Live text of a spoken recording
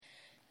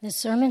The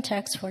sermon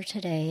text for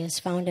today is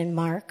found in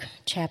Mark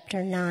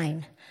chapter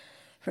 9,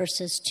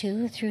 verses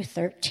 2 through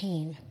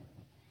 13.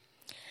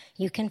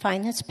 You can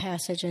find this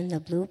passage in the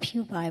Blue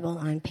Pew Bible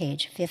on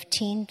page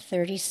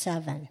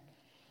 1537.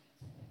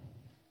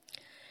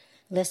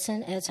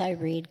 Listen as I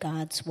read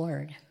God's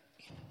word.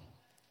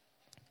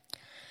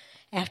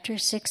 After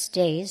 6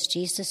 days,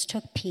 Jesus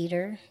took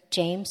Peter,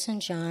 James,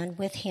 and John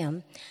with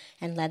him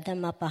and led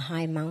them up a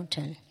high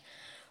mountain,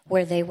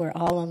 where they were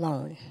all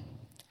alone.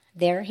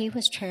 There he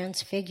was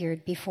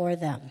transfigured before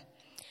them.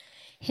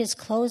 His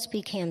clothes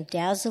became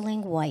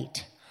dazzling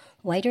white,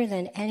 whiter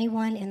than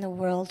anyone in the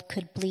world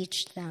could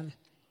bleach them.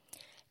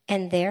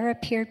 And there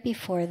appeared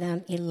before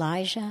them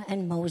Elijah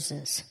and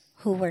Moses,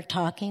 who were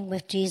talking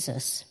with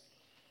Jesus.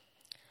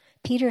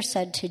 Peter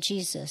said to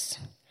Jesus,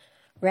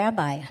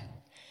 "Rabbi,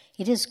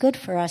 it is good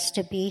for us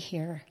to be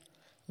here.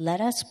 Let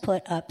us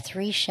put up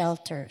 3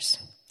 shelters,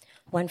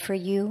 one for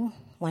you,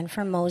 one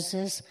for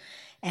Moses,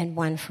 and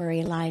one for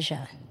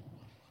Elijah."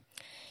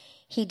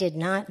 He did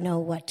not know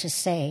what to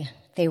say.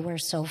 They were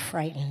so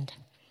frightened.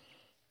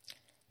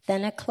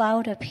 Then a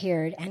cloud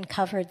appeared and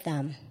covered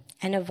them,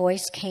 and a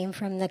voice came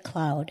from the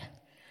cloud.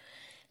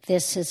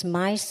 "This is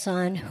my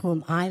son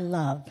whom I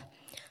love.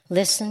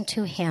 Listen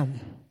to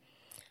him."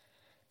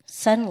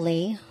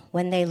 Suddenly,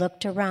 when they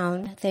looked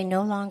around, they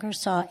no longer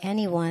saw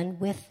anyone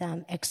with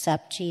them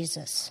except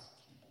Jesus.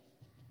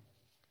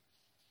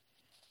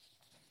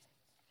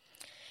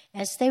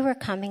 As they were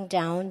coming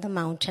down the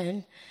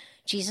mountain,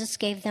 Jesus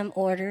gave them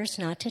orders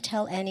not to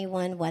tell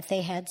anyone what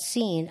they had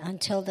seen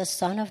until the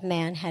Son of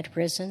Man had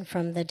risen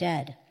from the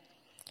dead.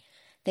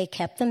 They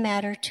kept the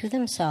matter to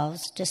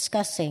themselves,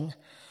 discussing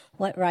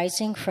what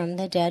rising from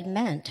the dead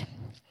meant.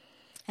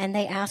 And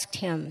they asked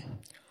him,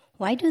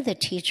 "Why do the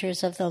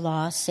teachers of the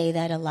law say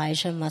that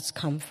Elijah must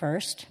come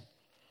first?"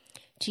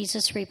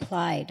 Jesus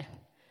replied,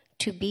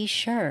 "To be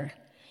sure,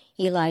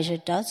 Elijah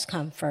does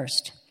come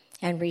first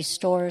and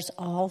restores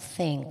all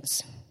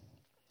things.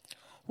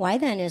 Why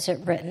then is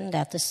it written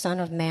that the Son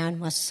of Man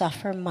must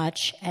suffer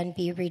much and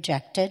be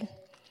rejected?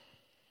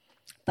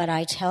 But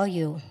I tell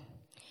you,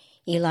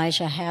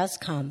 Elijah has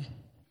come,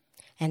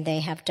 and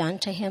they have done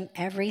to him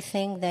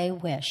everything they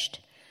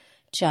wished,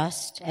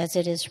 just as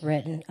it is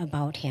written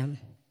about him."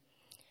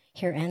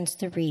 Here ends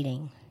the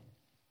reading.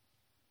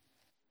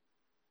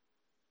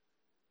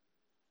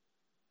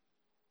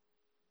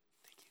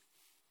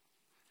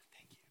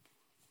 Thank you.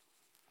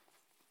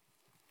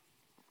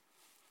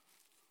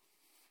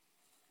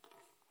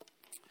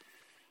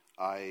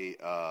 I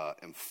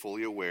am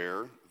fully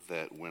aware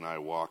that when I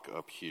walk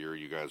up here,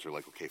 you guys are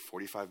like, okay,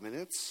 45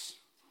 minutes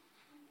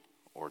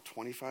or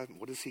 25?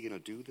 What is he going to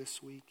do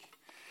this week?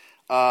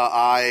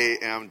 I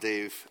am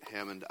Dave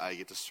Hammond. I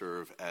get to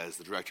serve as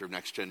the director of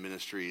Next Gen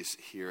Ministries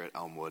here at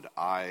Elmwood.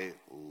 I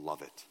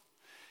love it.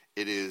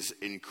 It is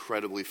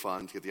incredibly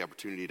fun to get the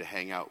opportunity to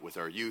hang out with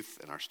our youth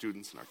and our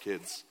students and our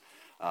kids,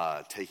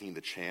 taking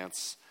the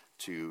chance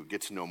to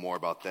get to know more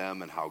about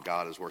them and how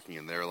God is working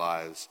in their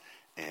lives,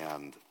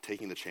 and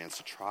taking the chance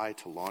to try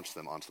to launch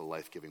them onto the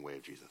life-giving way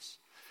of Jesus.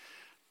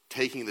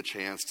 Taking the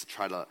chance to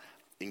try to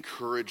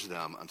encourage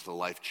them onto the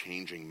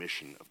life-changing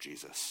mission of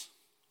Jesus.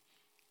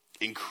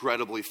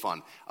 Incredibly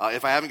fun.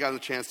 If I haven't gotten a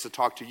chance to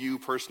talk to you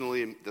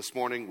personally this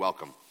morning,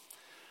 welcome.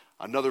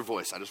 Another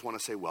voice, I just want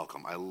to say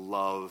welcome. I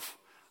love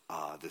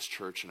this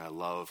church, and I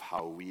love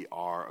how we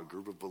are a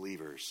group of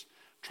believers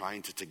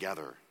trying to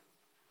together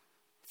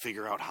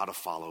figure out how to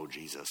follow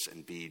Jesus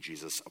and be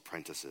Jesus'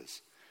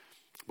 apprentices.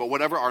 But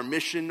whatever our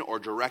mission or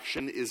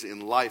direction is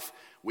in life,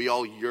 we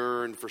all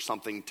yearn for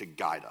something to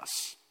guide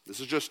us.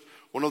 This is just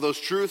one of those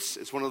truths.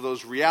 It's one of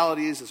those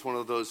realities. It's one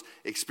of those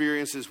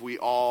experiences we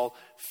all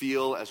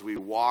feel as we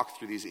walk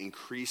through these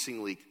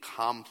increasingly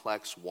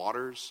complex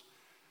waters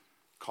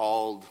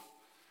called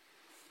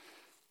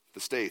the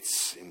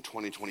States in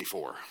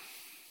 2024.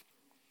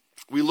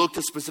 We look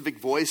to specific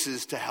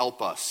voices to help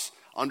us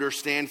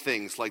understand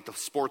things like the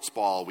sports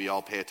ball we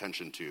all pay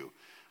attention to.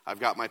 I've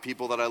got my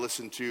people that I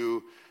listen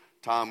to.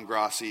 Tom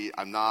Grassi.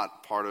 I'm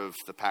not part of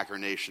the Packer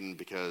Nation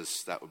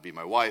because that would be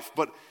my wife,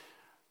 but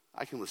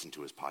I can listen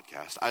to his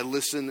podcast. I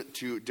listen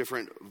to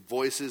different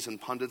voices and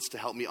pundits to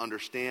help me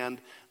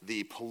understand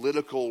the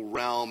political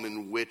realm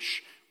in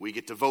which we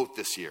get to vote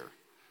this year.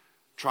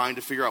 Trying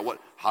to figure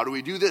out how do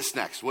we do this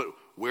next?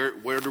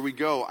 Where do we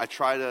go?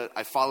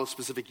 I follow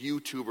specific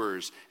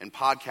YouTubers and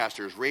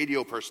podcasters,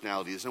 radio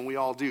personalities, and we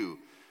all do.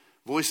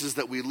 Voices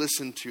that we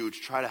listen to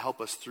try to help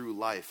us through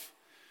life.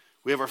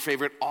 We have our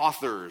favorite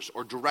authors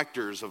or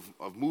directors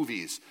of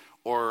movies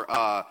or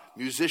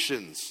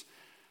musicians.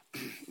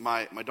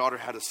 My daughter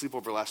had a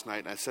sleepover last night,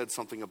 and I said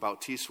something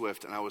about T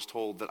Swift, and I was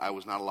told that I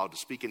was not allowed to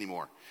speak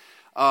anymore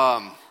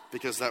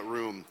because that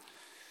room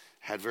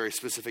had very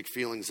specific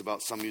feelings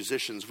about some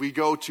musicians. We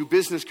go to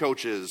business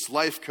coaches,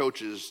 life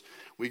coaches.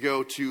 We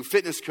go to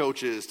fitness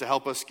coaches to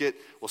help us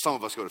some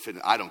of us go to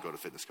fitness. I don't go to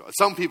fitness coaches.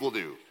 Some people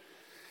do.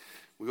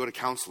 We go to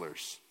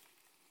counselors,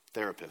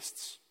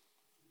 therapists,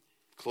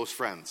 close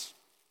friends,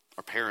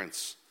 our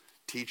parents,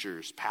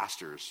 teachers,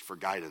 pastors for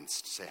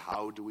guidance to say,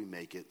 how do we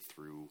make it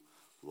through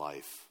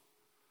life?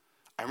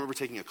 I remember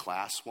taking a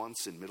class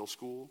once in middle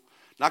school,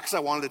 not because I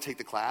wanted to take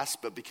the class,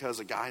 but because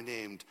a guy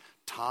named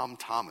Tom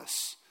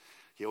Thomas,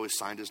 he always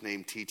signed his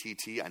name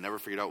TTT. I never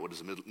figured out what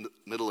his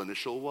middle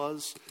initial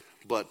was,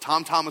 but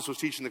Tom Thomas was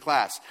teaching the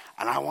class,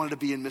 and I wanted to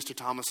be in Mr.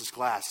 Thomas's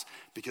class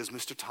because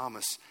Mr.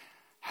 Thomas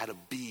had a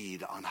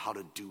bead on how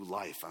to do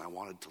life, and I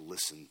wanted to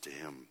listen to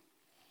him.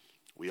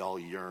 We all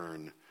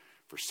yearn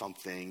for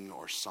something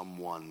or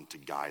someone to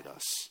guide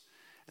us,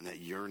 and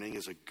that yearning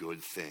is a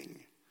good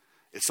thing.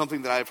 It's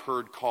something that I've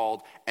heard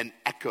called an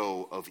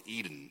echo of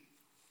Eden.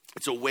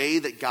 It's a way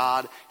that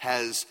God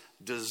has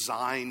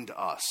designed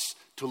us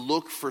to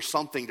look for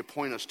something to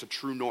point us to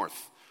true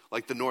north,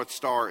 like the North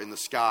Star in the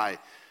sky.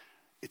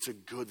 It's a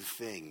good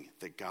thing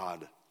that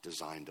God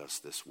designed us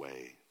this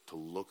way, to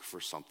look for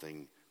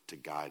something to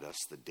guide us.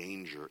 The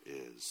danger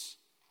is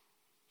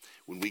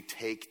when we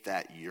take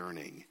that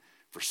yearning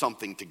for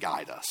something to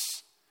guide us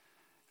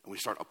and we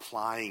start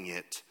applying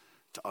it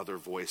to other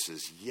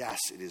voices. Yes,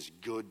 it is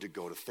good to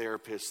go to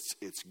therapists.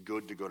 It's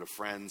good to go to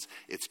friends.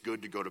 It's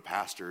good to go to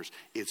pastors.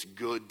 It's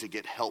good to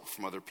get help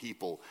from other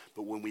people.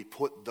 But when we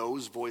put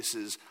those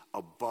voices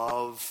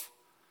above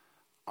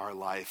our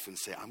life and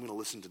say, I'm going to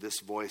listen to this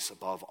voice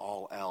above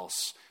all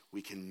else,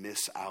 we can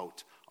miss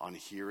out on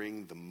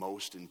hearing the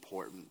most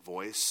important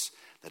voice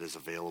that is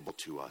available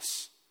to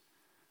us.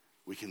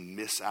 We can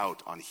miss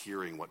out on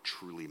hearing what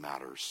truly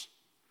matters.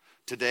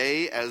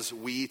 Today, as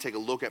we take a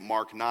look at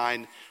Mark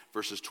 9,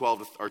 verses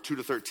 2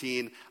 to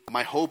 13,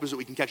 my hope is that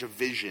we can catch a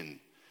vision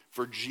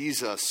for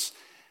Jesus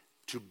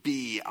to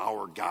be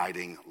our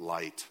guiding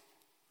light.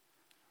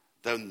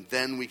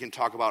 Then we can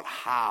talk about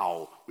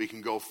how we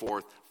can go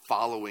forth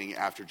following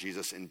after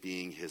Jesus and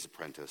being his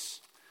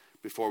apprentice.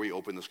 Before we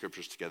open the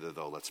scriptures together,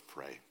 though, let's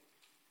pray.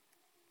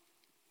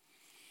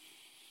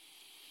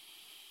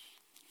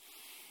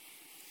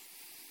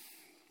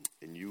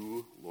 In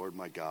you, Lord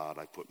my God,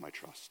 I put my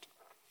trust.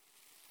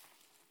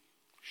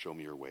 Show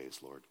me your ways,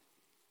 Lord.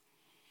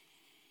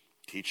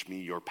 Teach me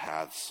your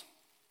paths.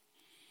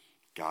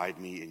 Guide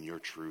me in your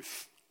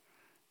truth.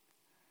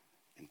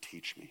 And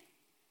teach me.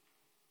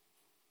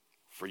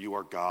 For you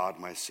are God,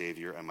 my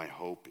Savior, and my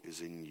hope is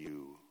in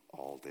you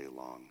all day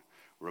long.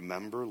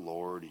 Remember,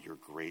 Lord, your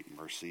great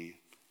mercy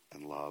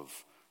and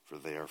love, for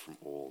they are from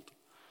old.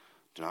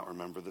 Do not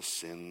remember the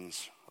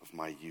sins of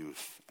my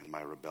youth and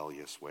my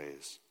rebellious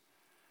ways.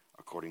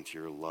 According to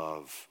your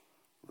love,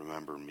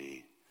 remember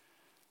me.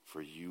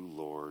 For you,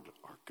 Lord,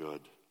 are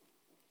good.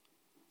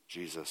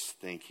 Jesus,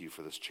 thank you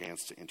for this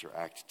chance to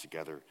interact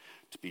together,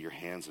 to be your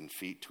hands and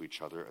feet to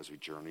each other as we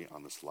journey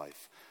on this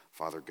life.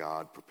 Father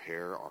God,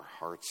 prepare our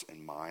hearts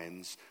and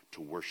minds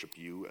to worship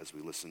you as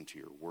we listen to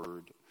your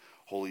word.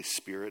 Holy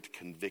Spirit,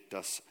 convict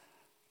us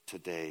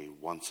today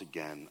once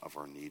again of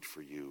our need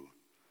for you.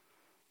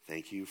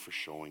 Thank you for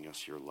showing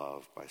us your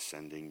love by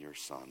sending your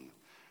Son,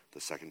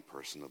 the second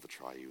person of the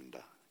triune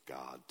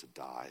God, to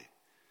die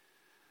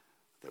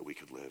that we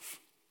could live.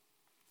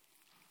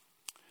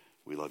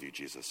 We love you,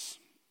 Jesus.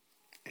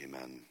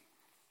 Amen.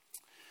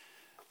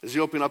 As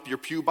you open up your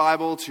pew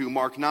Bible to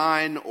Mark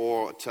 9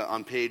 or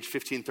on page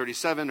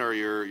 1537 or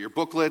your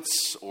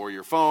booklets or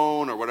your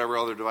phone or whatever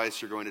other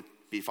device you're going to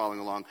be following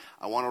along,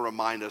 I want to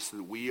remind us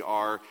that we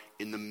are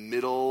in the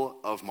middle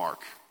of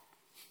Mark,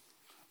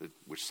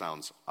 which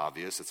sounds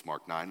obvious. It's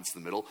Mark 9, it's the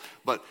middle.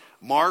 But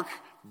Mark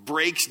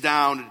breaks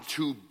down into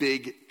two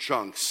big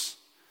chunks.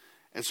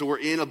 And so we're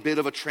in a bit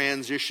of a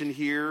transition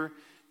here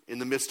in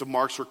the midst of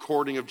Mark's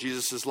recording of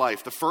Jesus'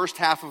 life. The first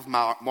half of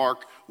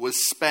Mark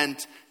was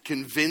spent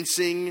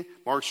convincing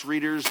Mark's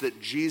readers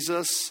that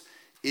Jesus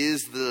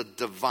is the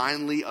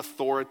divinely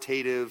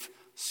authoritative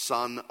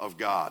Son of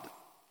God.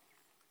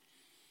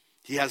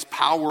 He has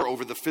power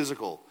over the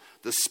physical,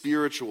 the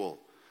spiritual,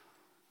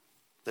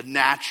 the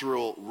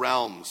natural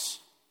realms.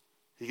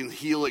 He can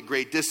heal at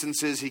great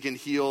distances. He can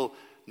heal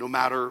no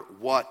matter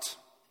what.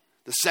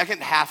 The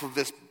second half of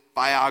this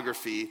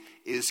biography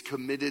is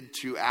committed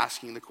to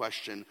asking the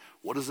question,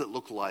 what does it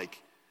look like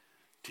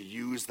to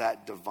use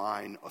that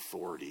divine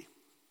authority?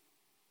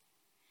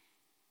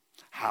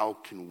 How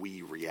can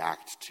we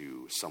react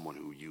to someone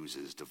who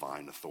uses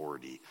divine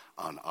authority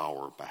on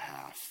our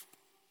behalf?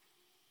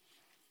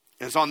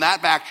 And it's on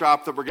that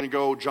backdrop that we're going to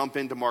go jump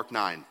into Mark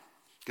 9.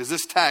 Because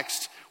this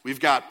text, we've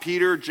got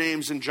Peter,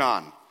 James, and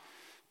John.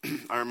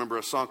 I remember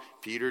a song,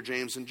 Peter,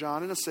 James, and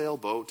John in a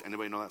sailboat.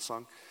 Anybody know that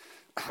song?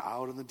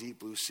 Out in the deep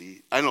blue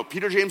sea. I know,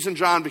 Peter, James, and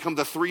John become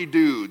the three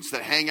dudes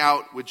that hang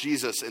out with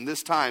Jesus. And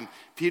this time,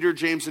 Peter,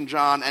 James, and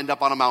John end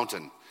up on a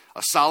mountain,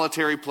 a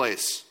solitary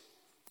place.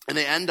 And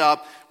they end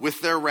up with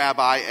their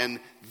rabbi, and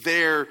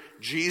there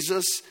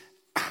Jesus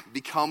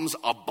becomes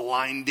a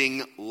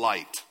blinding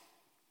light.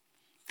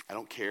 I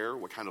don't care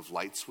what kind of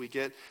lights we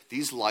get.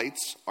 These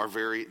lights are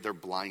they're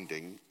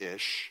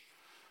blinding-ish.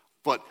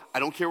 But I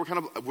don't care what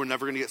kind of, we're not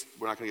going to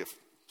get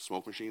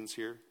smoke machines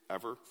here,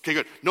 ever. Okay,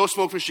 good. No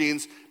smoke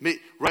machines.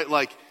 Right,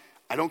 like,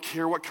 I don't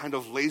care what kind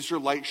of laser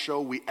light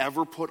show we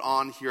ever put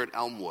on here at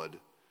Elmwood.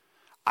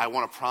 I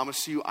want to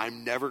promise you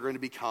I'm never going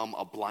to become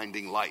a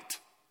blinding light.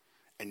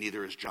 And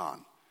neither is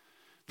John.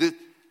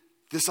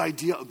 This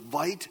idea of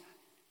light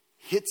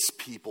hits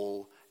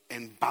people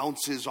and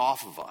bounces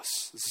off of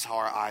us. This is how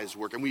our eyes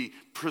work. And we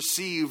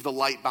perceive the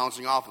light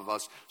bouncing off of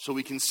us so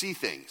we can see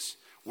things.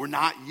 We're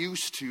not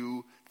used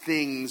to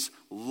things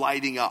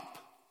lighting up.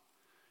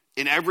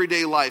 In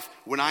everyday life,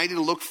 when I need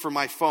to look for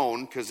my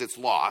phone because it's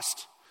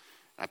lost,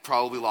 I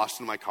probably lost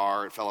it in my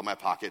car, it fell in my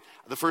pocket.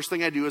 The first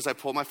thing I do is I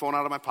pull my phone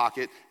out of my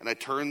pocket and I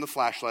turn the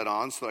flashlight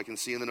on so that I can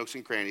see in the nooks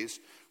and crannies,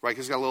 right?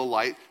 Because it's got a little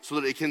light so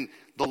that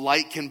the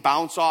light can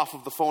bounce off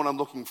of the phone I'm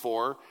looking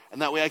for,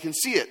 and that way I can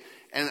see it.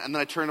 And then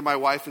I turn to my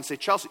wife and say,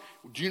 Chelsea,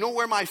 do you know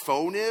where my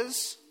phone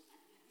is?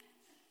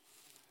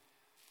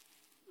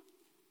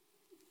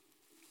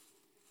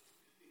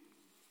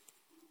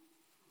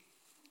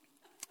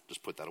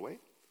 Just put that away.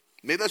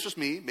 Maybe that's just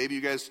me. Maybe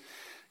you guys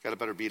got a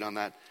better beat on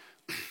that.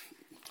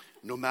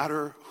 No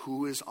matter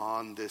who is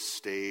on this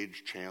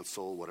stage,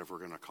 chancel, whatever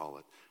we're going to call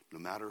it, no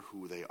matter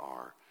who they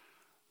are,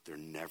 they're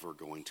never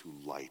going to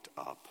light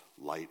up.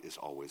 Light is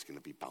always going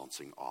to be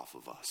bouncing off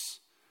of us.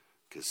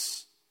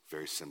 Because,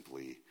 very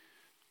simply,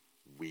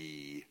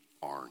 we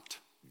aren't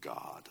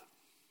God.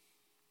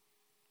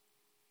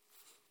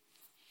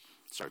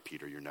 Sorry,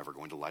 Peter, you're never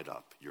going to light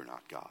up. You're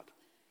not God.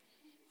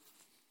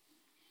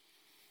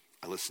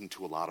 I listen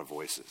to a lot of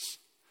voices.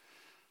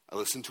 I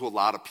listen to a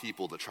lot of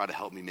people that try to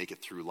help me make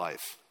it through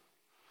life.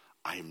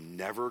 I am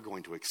never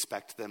going to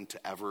expect them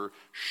to ever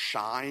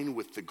shine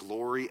with the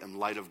glory and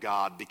light of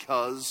God,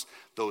 because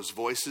those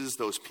voices,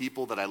 those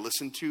people that I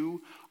listen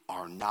to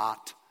are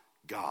not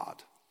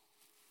God.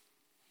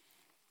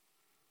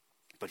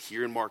 But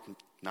here in Mark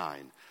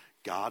 9,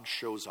 God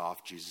shows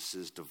off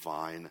Jesus'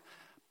 divine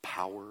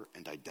power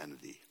and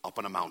identity up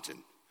on a mountain,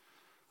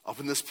 up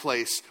in this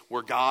place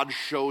where God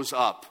shows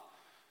up.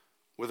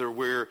 Whether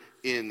we're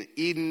in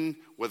Eden,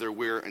 whether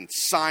we're in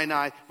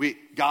Sinai,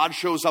 God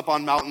shows up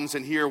on mountains.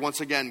 And here, once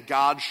again,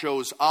 God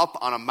shows up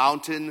on a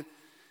mountain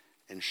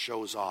and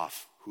shows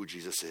off who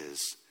Jesus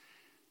is.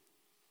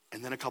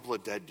 And then a couple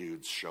of dead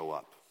dudes show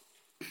up.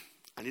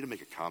 I need to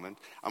make a comment.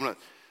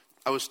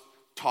 I was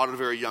taught at a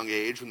very young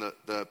age, when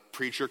the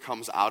preacher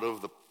comes out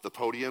of the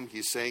podium,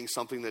 he's saying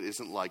something that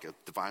isn't like a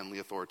divinely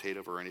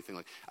authoritative or anything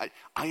like.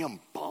 I am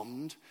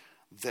bummed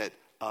that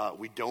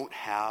we don't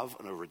have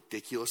a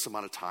ridiculous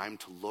amount of time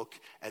to look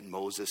at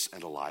Moses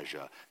and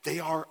Elijah. They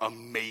are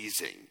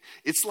amazing.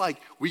 It's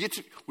like we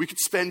could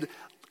spend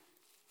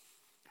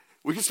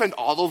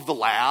all of the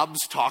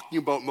labs talking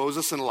about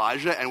Moses and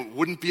Elijah, and it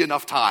wouldn't be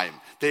enough time.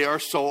 They are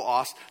so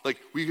awesome.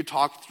 Like, we could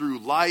talk through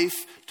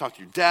life, talk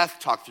through death,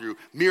 talk through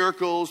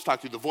miracles,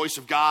 talk through the voice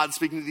of God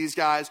speaking to these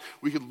guys.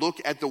 We could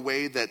look at the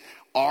way that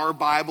our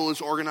Bible is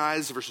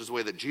organized versus the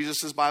way that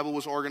Jesus' Bible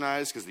was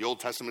organized, because the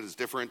Old Testament is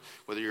different,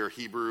 whether you're a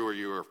Hebrew or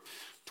you're a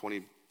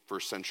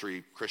 21st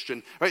century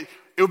Christian, right?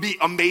 It would be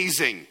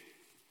amazing.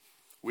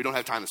 We don't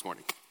have time this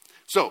morning.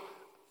 So,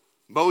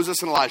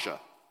 Moses and Elijah,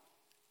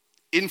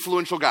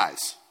 influential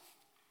guys.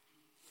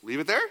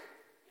 Leave it there?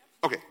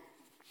 Okay.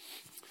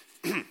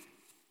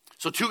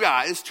 So two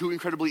guys, two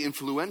incredibly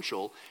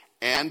influential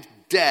and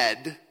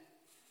dead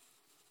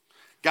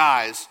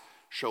guys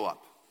show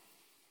up.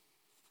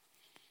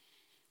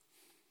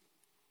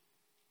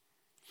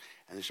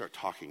 And they start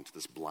talking to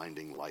this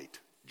blinding light,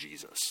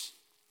 Jesus.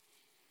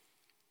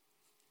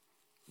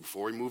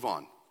 Before we move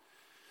on,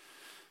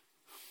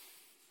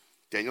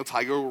 Daniel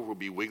Tiger will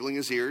be wiggling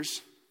his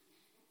ears,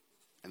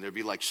 and there'd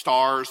be like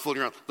stars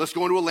floating around. Let's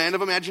go into a land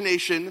of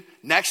imagination.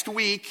 Next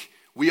week,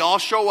 we all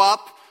show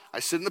up. I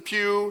sit in the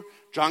pew.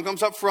 John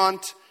comes up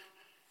front.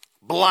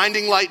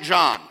 Blinding light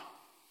John.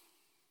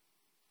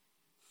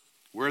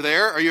 We're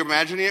there. Are you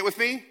imagining it with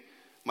me?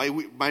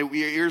 My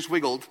ears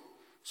wiggled.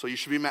 So you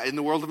should be in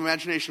the world of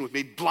imagination with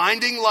me.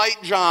 Blinding light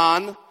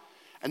John.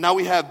 And now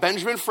we have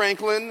Benjamin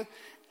Franklin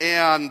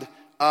and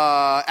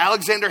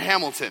Alexander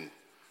Hamilton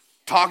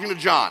talking to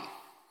John.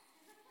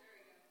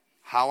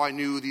 How I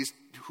knew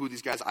who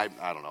these guys, I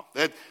don't know.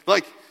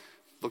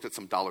 Looked at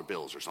some dollar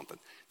bills or something.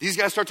 These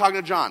guys start talking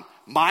to John.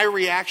 My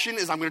reaction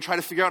is I'm going to try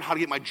to figure out how to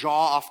get my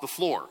jaw off the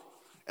floor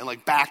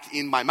and back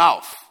in my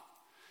mouth.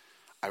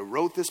 I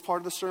wrote this part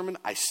of the sermon.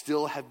 I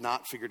still have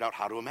not figured out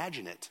how to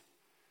imagine it.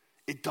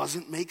 It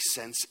doesn't make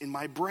sense in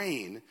my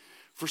brain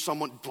for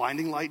someone,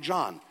 blinding light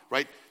John,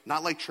 right?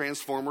 Not like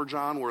Transformer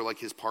John, where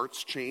his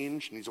parts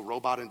change and he's a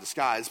robot in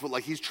disguise,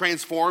 but he's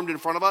transformed in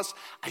front of us.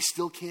 I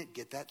still can't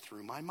get that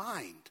through my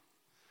mind.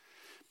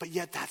 But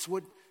yet that's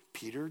what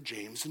Peter,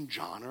 James, and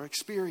John are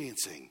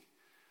experiencing.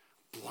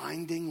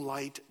 Blinding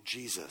light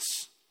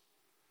Jesus.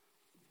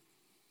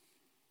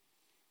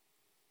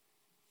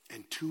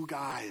 And two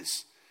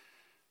guys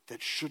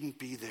that shouldn't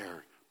be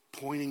there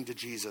pointing to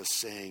Jesus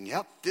saying,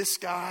 yep, this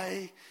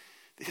guy,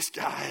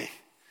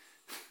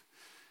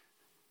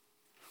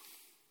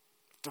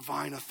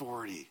 divine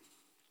authority.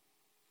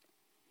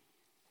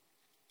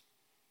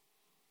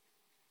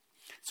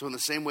 So in the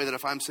same way that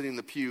if I'm sitting in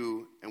the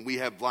pew and we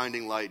have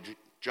blinding light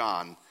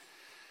John,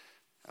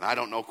 and I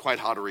don't know quite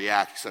how to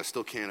react because I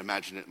still can't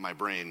imagine it in my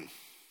brain,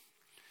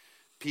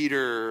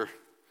 Peter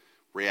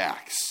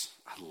reacts.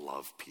 I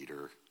love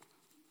Peter.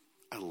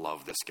 I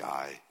love this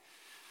guy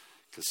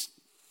because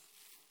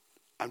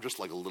I'm just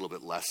like a little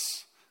bit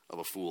less of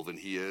a fool than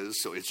he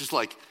is. So it's just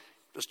like,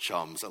 just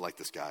chums. I like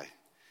this guy.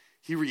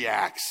 He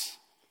reacts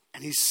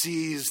and he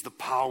sees the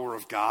power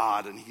of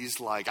God and he's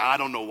like, I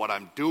don't know what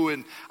I'm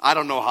doing. I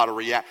don't know how to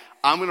react.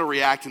 I'm going to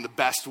react in the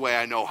best way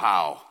I know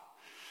how.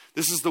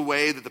 This is the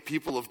way that the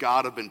people of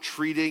God have been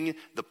treating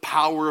the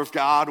power of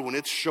God when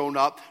it's shown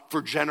up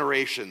for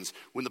generations.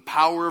 When the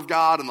power of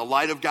God and the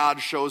light of God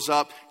shows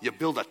up, you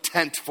build a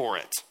tent for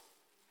it.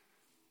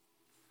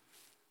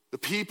 The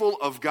people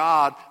of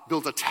God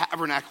built a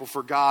tabernacle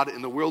for God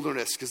in the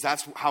wilderness because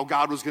that's how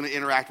God was going to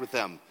interact with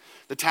them.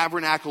 The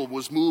tabernacle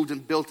was moved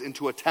and built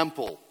into a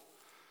temple.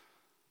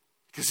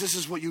 Because this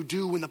is what you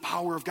do when the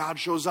power of God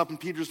shows up. And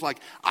Peter's like,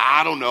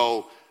 I don't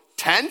know,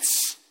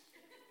 tents?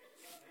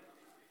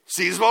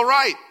 Seems about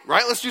right?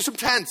 Let's do some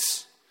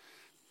tents.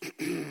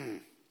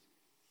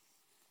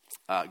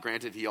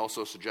 Granted, he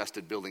also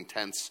suggested building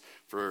tents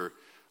for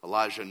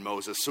Elijah and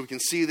Moses. So we can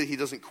see that he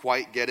doesn't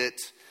quite get it.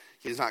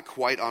 He's not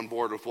quite on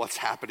board with what's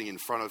happening in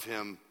front of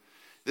him.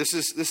 This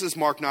is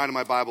Mark 9 in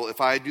my Bible. If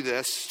I do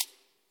this,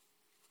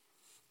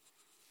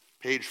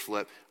 page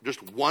flip,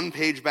 just one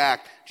page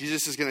back,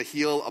 Jesus is going to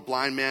heal a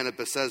blind man at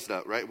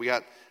Bethesda, right? We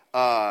got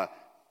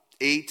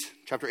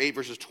chapter 8,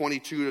 verses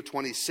 22 to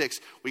 26.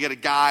 We got a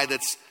guy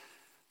that's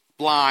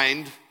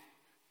blind,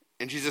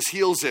 and Jesus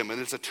heals him,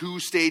 and it's a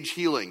 2-stage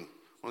healing.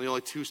 One of the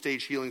only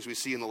 2-stage healings we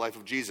see in the life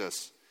of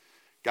Jesus.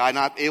 Guy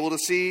not able to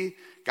see,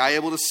 guy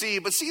able to see,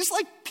 but sees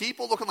like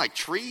people looking like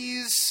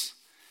trees.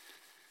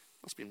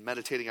 Must be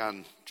meditating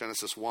on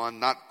Genesis 1,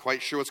 not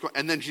quite sure what's going on.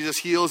 And then Jesus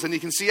heals, and he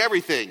can see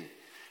everything.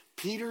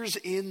 Peter's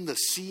in the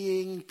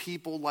seeing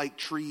people like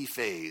tree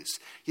phase.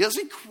 He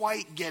doesn't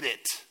quite get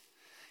it.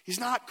 He's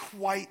not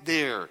quite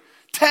there.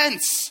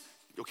 Tents.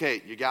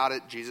 Okay, you got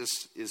it.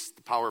 Jesus is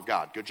the power of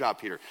God. Good job,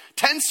 Peter.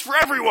 Tents for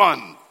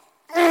everyone.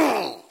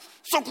 Oh,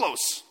 so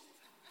close.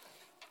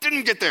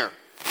 Didn't get there.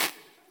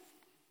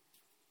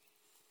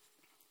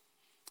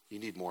 You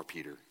need more,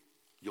 Peter.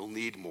 You'll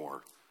need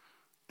more.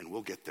 And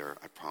we'll get there,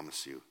 I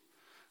promise you.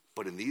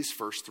 But in these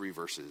first 3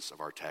 verses of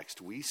our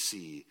text, we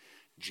see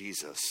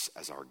Jesus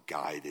as our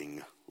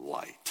guiding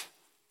light.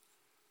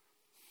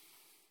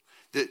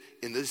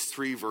 In these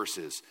 3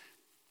 verses,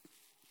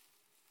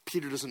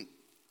 Peter doesn't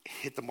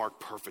hit the mark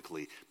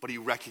perfectly, but he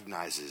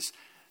recognizes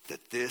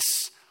that this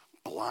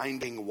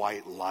blinding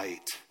white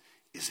light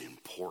is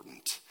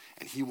important.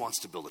 And he wants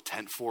to build a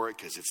tent for it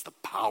because it's the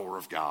power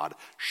of God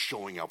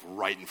showing up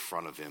right in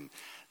front of him.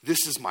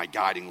 This is my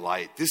guiding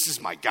light. This is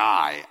my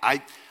guy.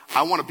 I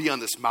want to be on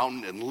this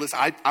mountain and listen.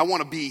 I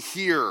want to be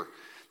here.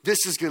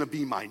 This is going to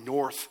be my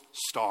North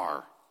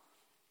Star.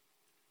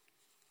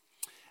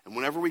 And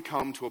whenever we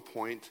come to a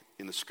point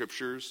in the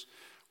scriptures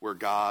where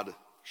God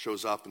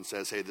shows up and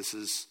says, hey, this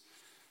is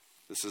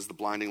the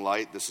blinding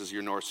light. This is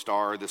your North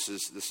Star. This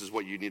is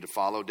what you need to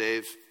follow,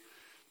 Dave.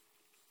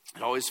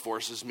 It always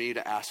forces me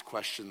to ask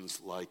questions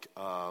like,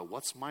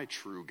 what's my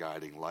true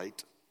guiding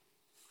light?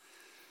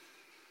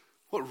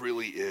 What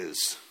really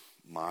is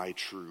my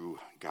true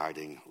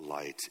guiding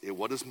light?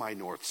 What is my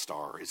North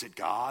Star? Is it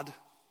God?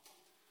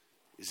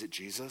 Is it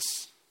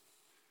Jesus?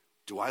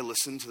 Do I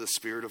listen to the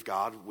Spirit of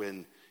God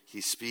when he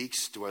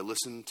speaks? Do I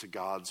listen to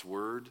God's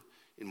word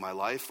in my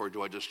life? Or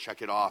do I just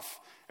check it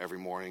off every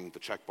morning, the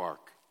check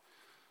mark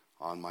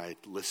on my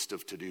list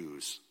of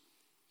to-dos?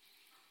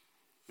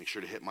 Make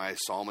sure to hit my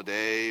psalm a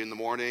day in the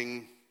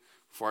morning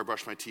before I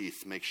brush my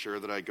teeth. Make sure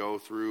that I go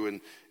through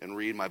and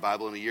read my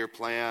Bible in a year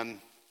plan.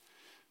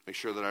 Make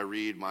sure that I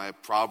read my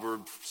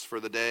Proverbs for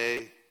the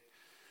day.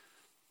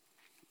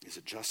 Is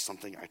it just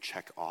something I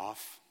check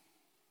off?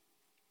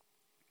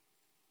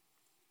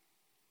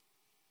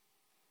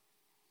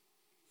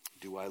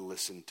 Do I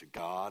listen to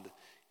God?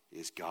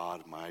 Is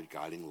God my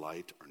guiding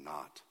light or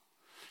not?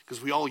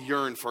 Because we all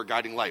yearn for a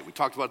guiding light. We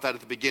talked about that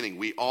at the beginning.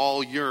 We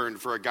all yearn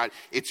for a guide.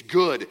 It's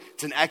good.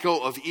 It's an echo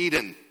of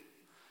Eden.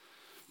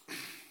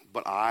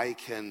 But I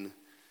can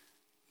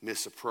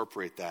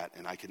misappropriate that,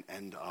 and I can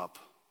end up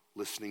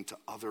listening to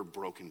other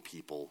broken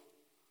people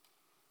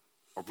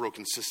or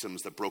broken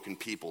systems that broken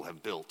people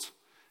have built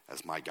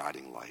as my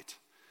guiding light.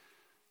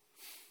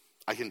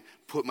 I can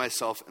put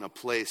myself in a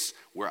place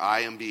where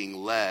I am being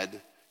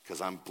led because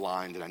I'm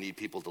blind and I need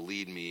people to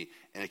lead me,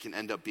 and it can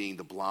end up being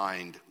the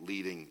blind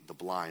leading the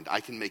blind. I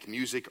can make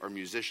music or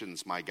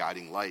musicians my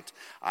guiding light.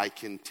 I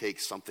can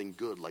take something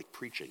good like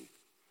preaching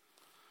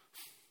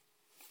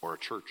or a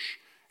church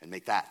and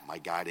make that my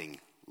guiding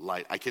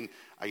light. I can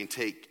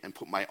take and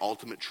put my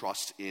ultimate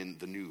trust in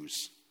the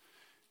news,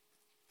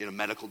 in a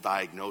medical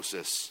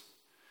diagnosis,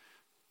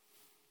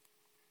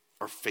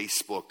 or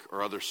Facebook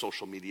or other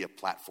social media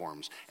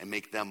platforms, and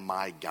make them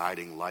my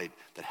guiding light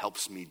that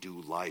helps me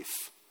do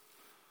life.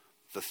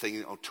 The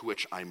thing to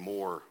which I'm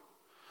more.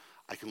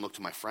 I can look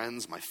to my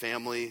friends, my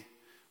family,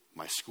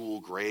 my school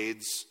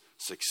grades,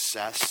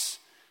 success,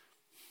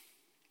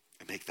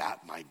 and make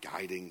that my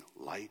guiding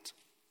light.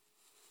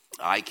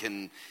 I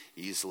can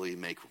easily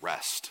make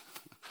rest,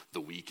 the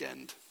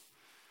weekend,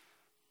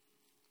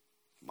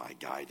 my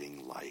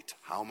guiding light.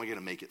 How am I going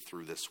to make it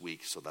through this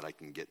week so that I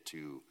can get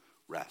to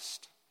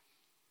rest?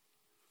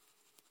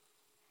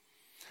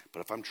 But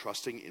if I'm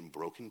trusting in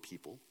broken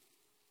people,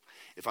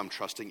 if I'm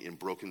trusting in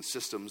broken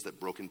systems that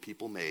broken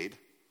people made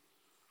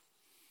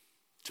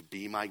to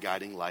be my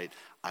guiding light,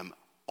 I'm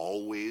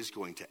always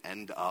going to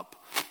end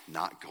up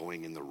not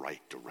going in the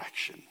right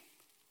direction.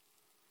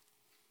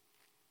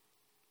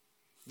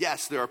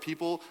 Yes, there are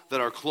people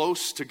that are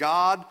close to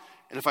God,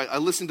 and if I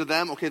listen to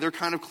them, okay, they're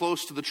kind of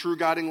close to the true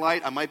guiding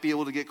light. I might be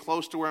able to get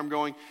close to where I'm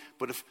going,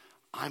 but if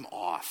I'm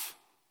off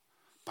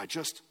by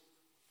just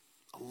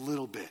a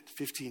little bit,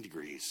 15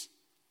 degrees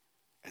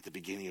at the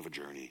beginning of a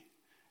journey,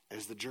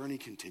 as the journey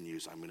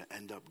continues, I'm going to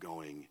end up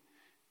going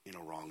in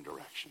a wrong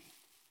direction.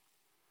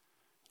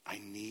 I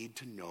need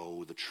to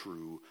know the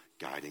true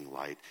guiding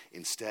light.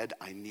 Instead,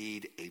 I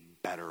need a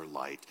better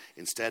light.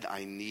 Instead,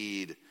 I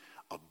need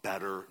a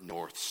better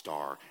North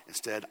Star.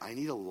 Instead, I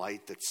need a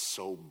light that's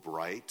so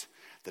bright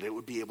that it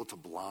would be able to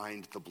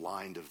blind the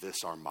blind of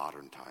this, our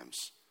modern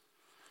times.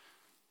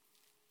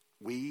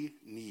 We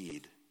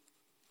need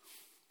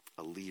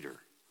a leader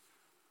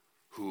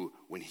who,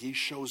 when he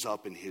shows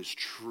up in his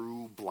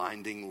true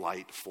blinding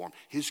light form,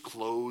 his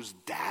clothes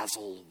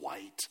dazzle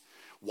white,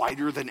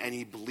 whiter than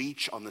any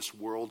bleach on this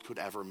world could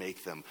ever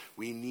make them.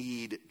 We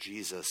need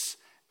Jesus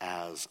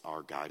as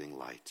our guiding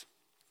light.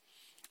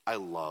 I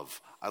love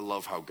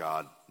how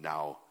God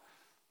now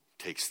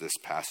takes this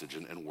passage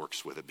and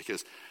works with it,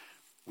 because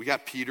we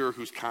got Peter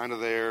who's kind of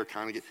there,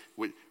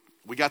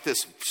 we got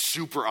this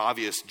super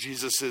obvious,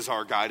 Jesus is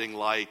our guiding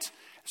light.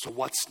 So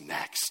what's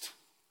next?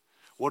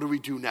 What do we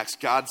do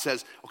next? God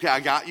says, okay, I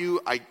got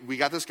you. We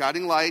got this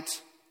guiding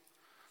light.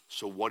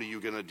 So what are you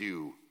going to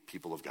do,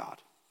 people of God?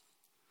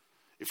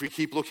 If we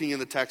keep looking in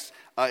the text,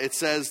 it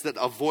says that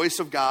a voice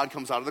of God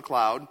comes out of the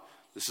cloud.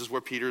 This is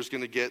where Peter's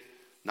going to get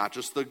not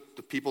just the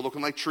people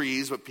looking like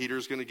trees, but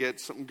Peter's going to get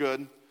something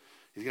good.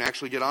 He's going to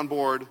actually get on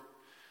board.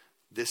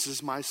 This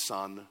is my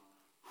son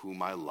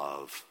whom I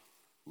love.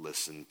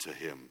 Listen to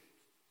him.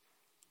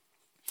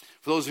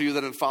 For those of you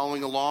that have been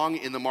following along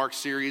in the Mark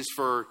series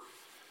for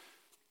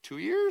 2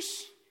 years?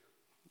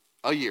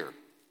 A year.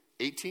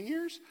 18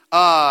 years?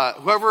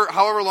 However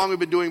long we've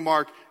been doing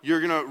Mark, you're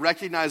going to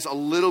recognize a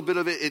little bit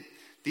of it.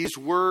 These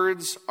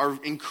words are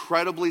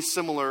incredibly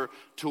similar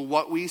to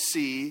what we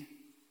see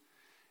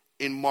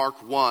in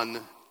Mark 1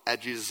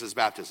 at Jesus'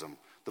 baptism.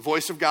 The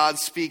voice of God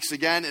speaks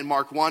again in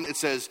Mark 1. It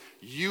says,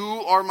 "You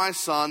are my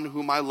son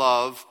whom I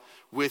love.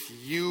 With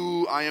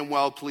you I am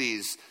well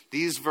pleased."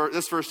 This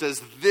verse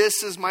says,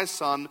 "This is my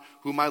son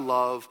whom I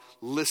love.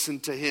 Listen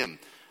to him."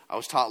 I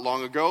was taught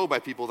long ago by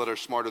people that are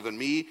smarter than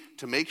me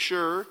to make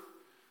sure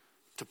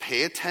to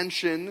pay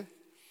attention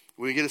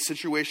when we get a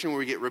situation where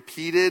we get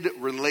repeated,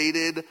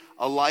 related,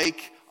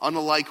 alike,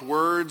 unalike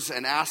words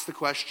and ask the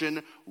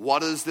question, what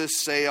does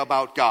this say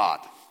about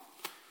God?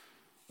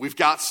 We've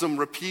got some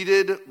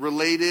repeated,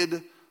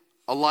 related,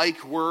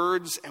 alike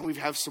words, and we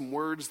have some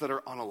words that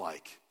are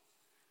unalike.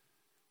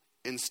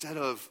 Instead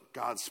of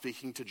God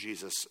speaking to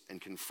Jesus and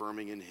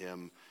confirming in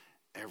him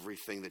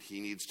everything that he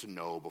needs to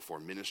know before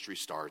ministry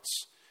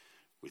starts,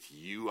 with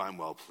you I'm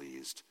well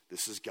pleased.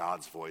 This is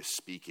God's voice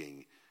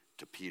speaking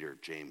to Peter,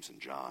 James, and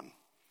John.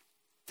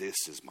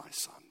 This is my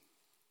son.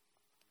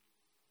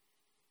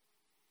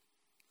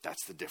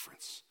 That's the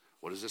difference.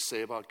 What does this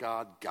say about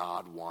God?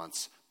 God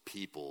wants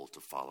people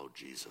to follow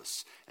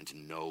Jesus and to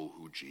know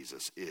who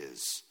Jesus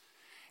is.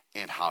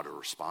 And how to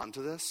respond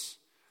to this?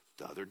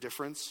 The other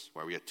difference,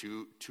 where we have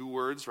two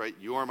words, right?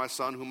 You are my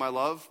son whom I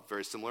love.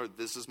 Very similar.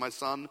 This is my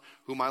son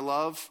whom I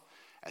love.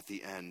 At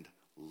the end,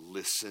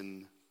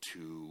 listen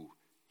to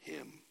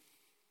him.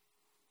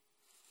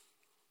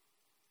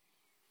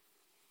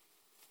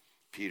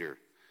 Peter,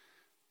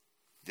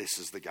 this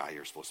is the guy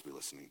you're supposed to be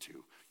listening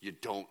to. You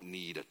don't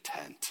need a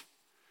tent.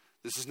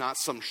 This is not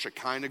some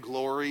Shekinah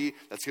glory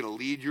that's going to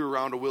lead you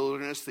around a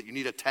wilderness that you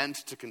need a tent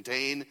to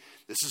contain.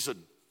 This is a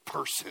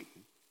person.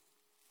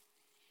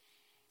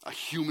 A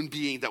human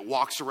being that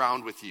walks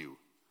around with you,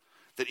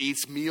 that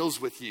eats meals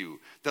with you,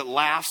 that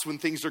laughs when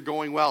things are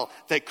going well,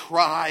 that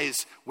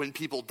cries when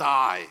people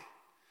die.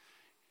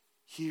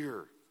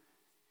 Here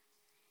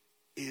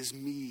is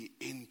me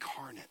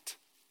incarnate.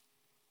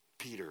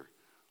 Peter,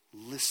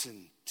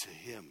 listen to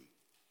him.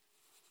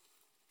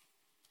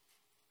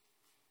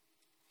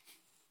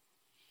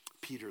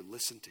 Peter,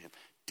 listen to him.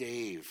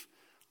 Dave,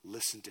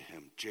 listen to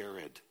him.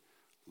 Jared,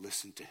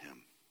 listen to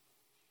him.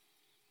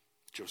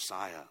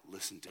 Josiah,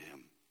 listen to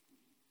him.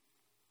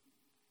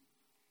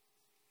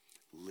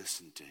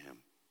 Listen to him.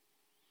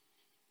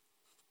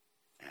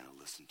 Anna,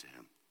 listen to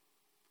him.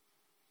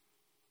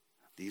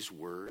 These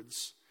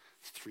words,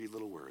 3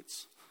 little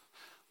words,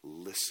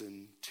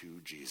 listen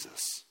to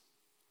Jesus,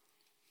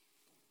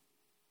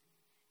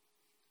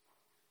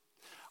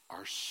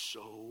 are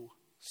so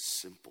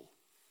simple.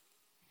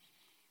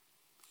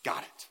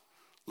 Got it.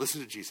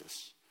 Listen to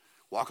Jesus.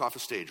 Walk off the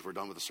stage. We're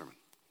done with the sermon.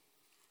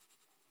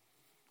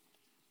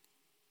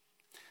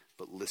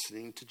 But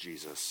listening to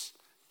Jesus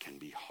can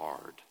be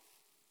hard.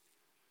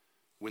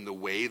 When the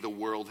way the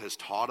world has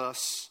taught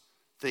us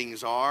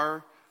things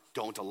are,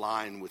 don't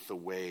align with the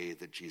way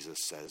that Jesus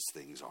says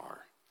things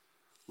are.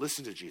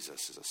 Listen to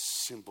Jesus is a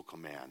simple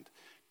command.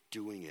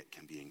 doing it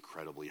can be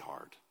incredibly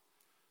hard.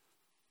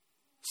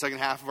 Second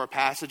half of our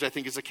passage, I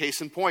think, is a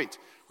case in point.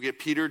 We get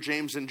Peter,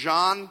 James, and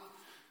John.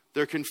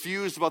 They're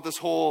confused about this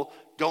whole,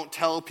 don't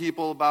tell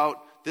people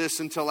about this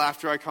until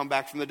after I come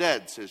back from the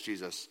dead, says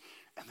Jesus.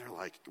 And they're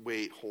like,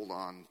 wait, hold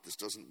on, this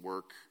doesn't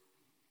work.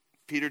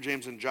 Peter,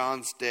 James, and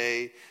John's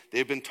day,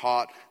 they've been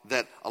taught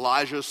that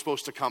Elijah is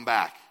supposed to come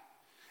back.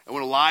 And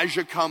when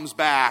Elijah comes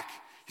back,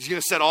 he's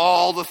going to set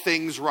all the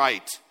things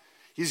right.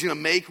 He's going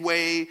to make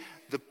the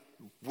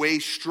way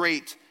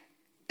straight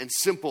and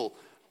simple,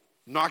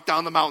 knock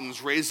down the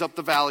mountains, raise up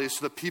the valleys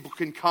so that people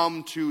can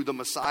come to the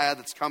Messiah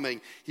that's coming.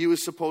 He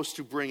was supposed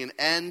to bring an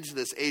end to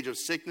this age of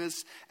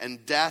sickness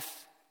and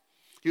death.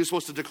 He was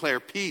supposed to declare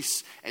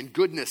peace and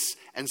goodness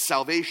and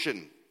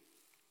salvation.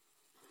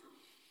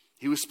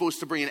 He was supposed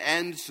to bring an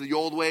end to the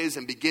old ways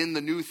and begin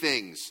the new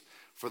things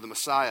for the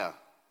Messiah.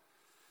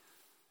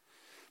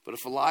 But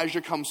if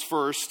Elijah comes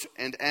first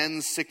and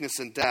ends sickness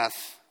and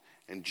death,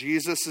 and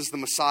Jesus is the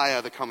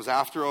Messiah that comes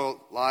after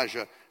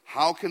Elijah,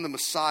 how can the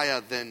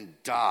Messiah then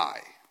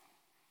die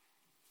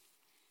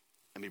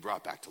and be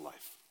brought back to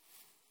life?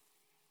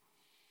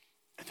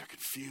 And they're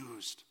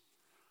confused.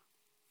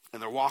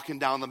 And they're walking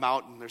down the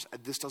mountain.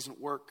 This doesn't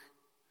work.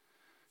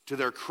 To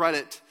their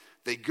credit,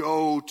 they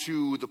go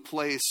to the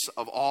place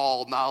of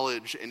all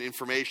knowledge and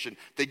information.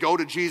 They go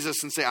to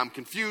Jesus and say, I'm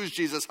confused,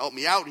 Jesus, help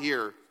me out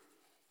here.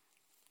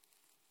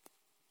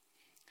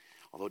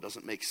 Although it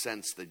doesn't make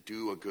sense, they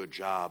do a good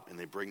job and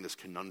they bring this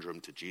conundrum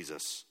to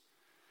Jesus.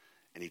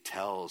 And he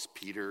tells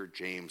Peter,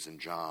 James, and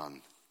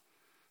John,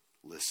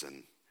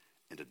 listen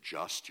and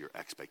adjust your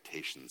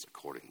expectations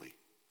accordingly.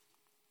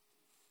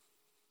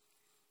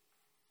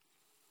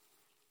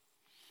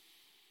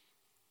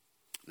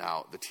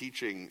 Now, the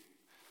teaching,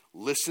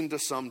 listen to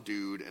some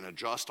dude and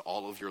adjust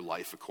all of your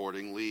life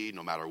accordingly,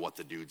 no matter what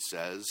the dude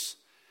says,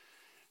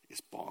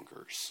 is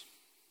bonkers.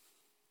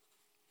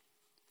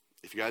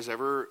 If you guys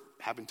ever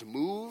happen to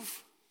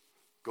move,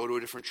 go to a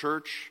different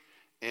church,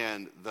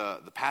 and the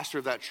pastor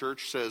of that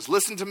church says,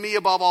 listen to me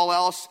above all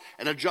else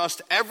and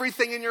adjust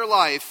everything in your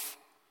life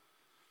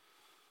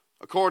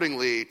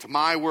accordingly to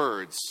my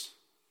words,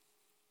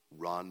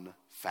 run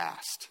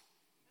fast.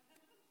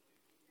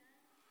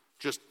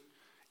 Just,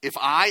 if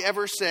I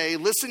ever say,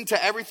 listen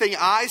to everything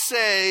I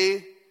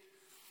say,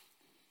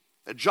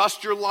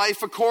 adjust your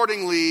life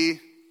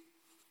accordingly,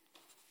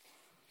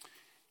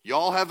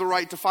 y'all have the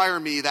right to fire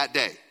me that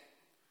day.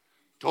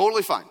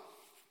 Totally fine.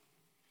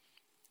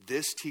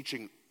 This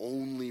teaching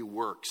only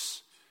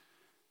works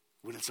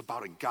when it's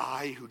about a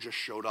guy who just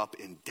showed up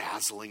in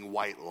dazzling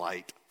white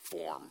light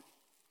form.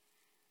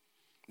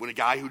 When a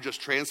guy who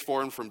just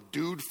transformed from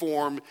dude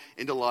form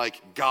into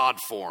like God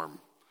form.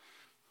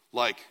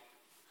 Like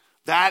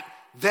that,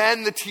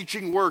 then the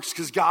teaching works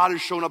because God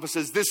has shown up and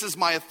says, this is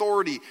my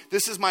authority.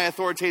 This is my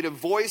authoritative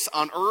voice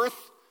on earth.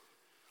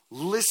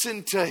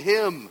 Listen to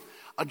him.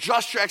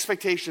 Adjust your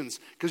expectations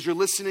because you're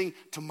listening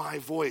to my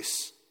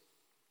voice.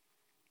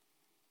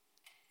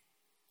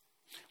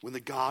 When the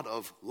God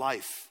of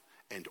life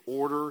and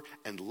order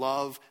and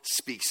love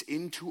speaks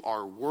into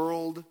our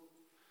world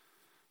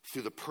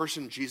through the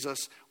person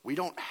Jesus, we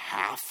don't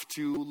have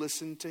to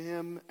listen to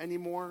him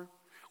anymore.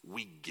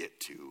 We get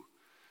to.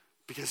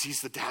 Because he's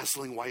the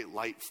dazzling white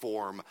light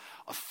form,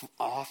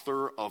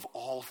 author of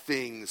all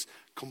things,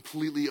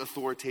 completely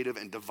authoritative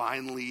and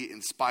divinely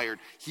inspired.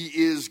 He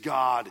is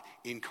God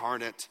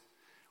incarnate.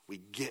 We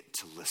get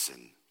to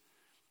listen.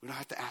 We don't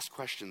have to ask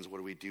questions. What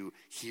do we do?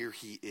 Here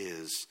he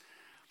is.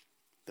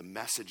 The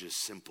message is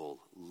simple.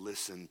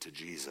 Listen to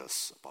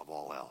Jesus above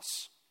all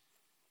else.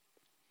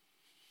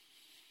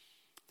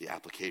 The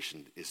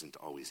application isn't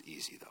always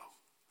easy, though.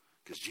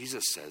 Because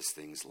Jesus says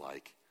things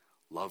like,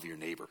 love your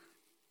neighbor.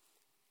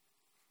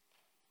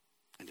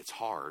 And it's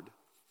hard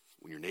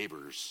when your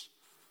neighbors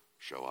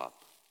show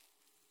up.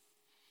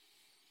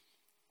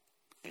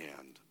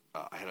 And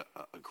I had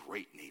a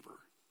great neighbor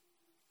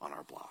on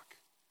our block.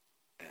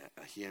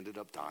 He ended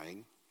up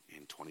dying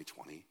in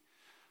 2020,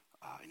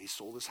 and he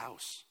sold his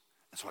house.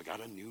 And so I got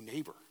a new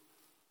neighbor.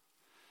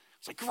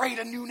 It's like, great,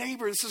 a new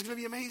neighbor. This is going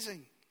to be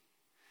amazing.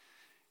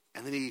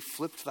 And then he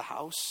flipped the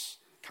house,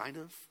 kind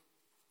of,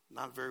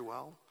 not very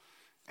well.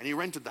 And he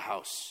rented the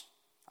house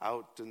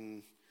out,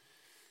 and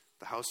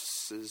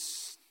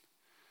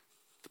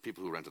the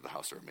people who rented the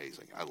house are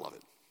amazing. I love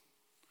it.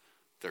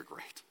 They're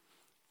great.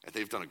 And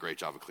they've done a great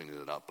job of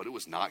cleaning it up, but it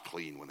was not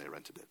clean when they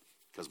rented it.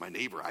 Because my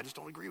neighbor, I just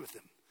don't agree with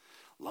him.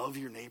 Love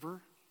your neighbor,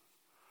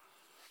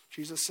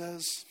 Jesus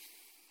says.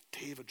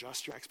 Dave,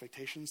 adjust your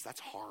expectations. That's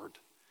hard.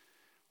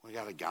 We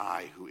got a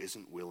guy who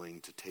isn't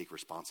willing to take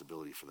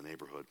responsibility for the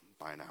neighborhood,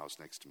 buying a house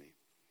next to me.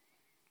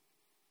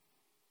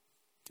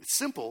 It's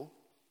simple.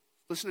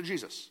 Listen to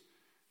Jesus.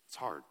 It's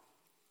hard.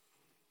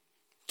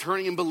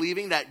 Turning and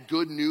believing that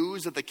good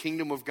news that the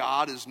kingdom of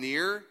God is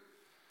near.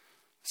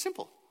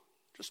 Simple.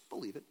 Just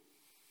believe it.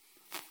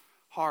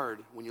 Hard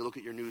when you look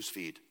at your news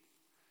feed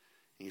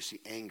and you see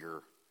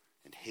anger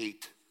and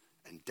hate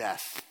and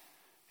death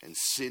and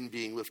sin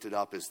being lifted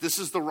up as this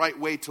is the right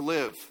way to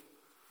live.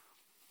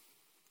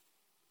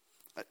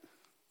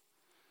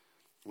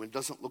 when it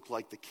doesn't look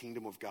like the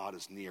kingdom of God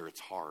is near, it's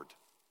hard.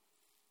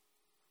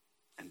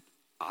 And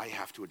I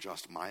have to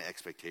adjust my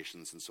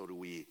expectations, and so do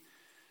we,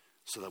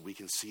 so that we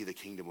can see the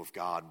kingdom of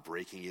God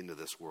breaking into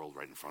this world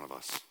right in front of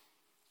us.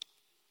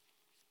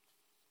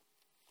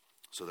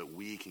 So that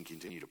we can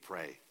continue to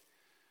pray,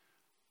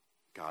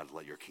 God,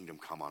 let your kingdom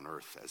come on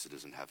earth as it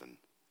is in heaven.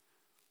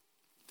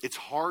 It's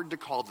hard to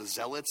call the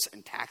zealots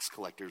and tax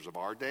collectors of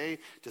our day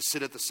to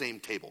sit at the same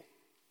table.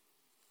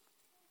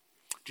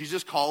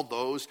 Jesus called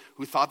those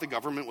who thought the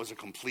government was a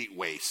complete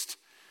waste,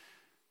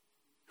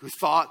 who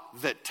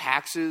thought that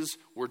taxes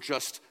were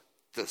just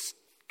this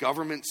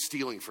government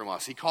stealing from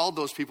us. He called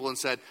those people and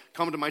said,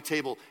 come to my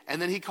table.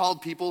 And then he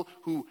called people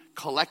who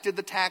collected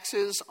the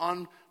taxes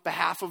on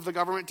behalf of the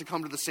government to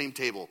come to the same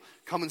table.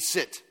 Come and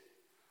sit.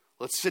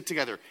 Let's sit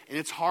together. And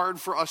it's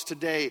hard for us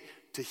today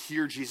to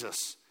hear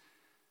Jesus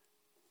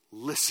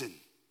listen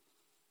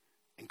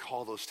and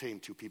call those same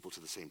two people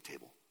to the same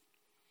table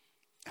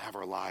and have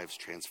our lives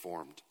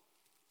transformed,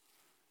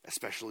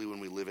 especially when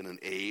we live in an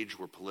age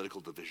where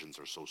political divisions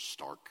are so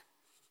stark.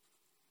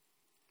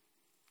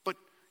 But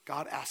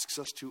God asks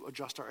us to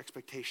adjust our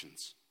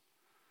expectations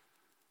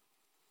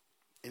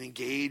and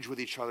engage with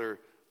each other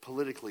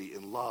politically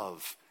in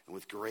love and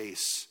with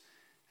grace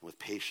and with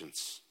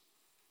patience.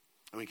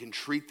 And we can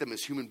treat them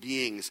as human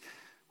beings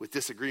with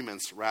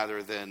disagreements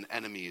rather than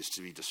enemies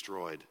to be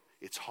destroyed.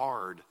 It's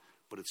hard,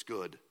 but it's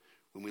good.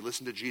 When we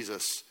listen to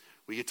Jesus,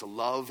 we get to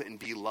love and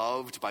be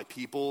loved by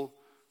people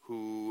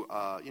who,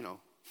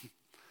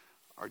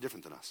 are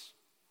different than us.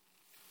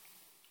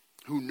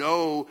 Who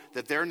know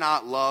that they're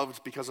not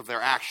loved because of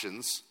their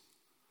actions.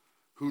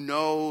 Who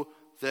know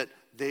that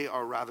they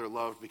are rather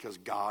loved because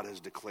God has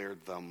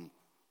declared them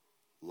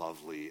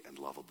lovely and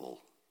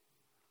lovable.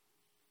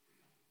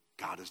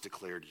 God has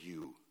declared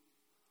you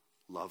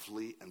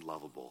lovely and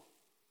lovable.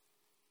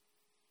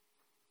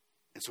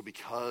 And so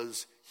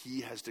because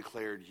he has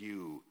declared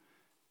you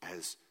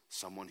as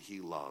someone he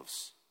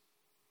loves,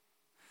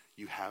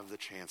 you have the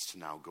chance to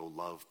now go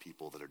love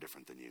people that are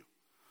different than you.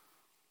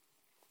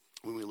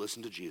 When we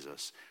listen to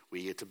Jesus,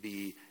 we get to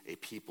be a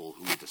people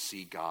who get to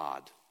see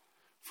God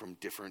from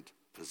different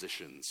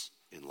positions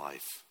in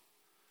life.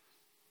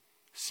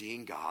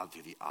 Seeing God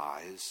through the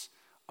eyes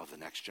of the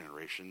next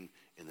generation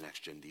in the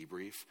Next Gen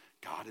Debrief.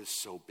 God is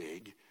so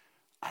big,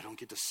 I don't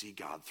get to see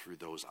God through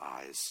those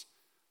eyes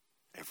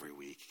every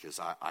week, because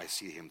I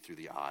see him through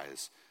the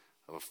eyes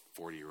of a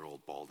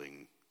 40-year-old,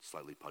 balding,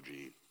 slightly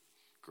pudgy,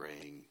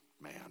 graying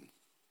man.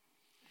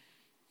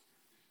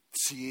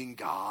 Seeing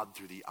God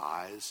through the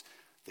eyes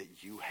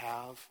that you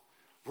have,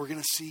 we're going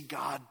to see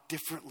God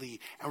differently,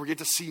 and we get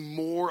to see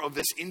more of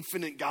this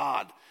infinite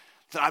God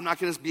that I'm not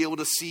going to be able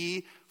to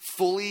see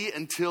fully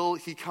until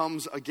he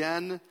comes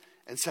again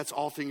and sets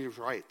all things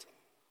right.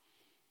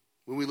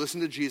 When we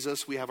listen to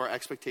Jesus, we have our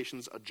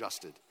expectations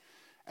adjusted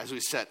as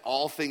we set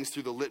all things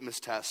through the litmus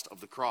test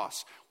of the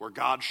cross, where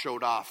God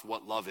showed off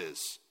what love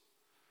is.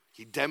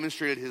 He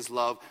demonstrated his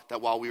love that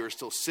while we were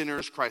still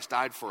sinners, Christ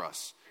died for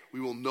us. We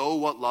will know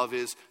what love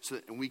is,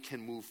 and we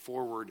can move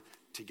forward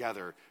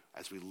together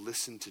as we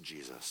listen to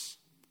Jesus.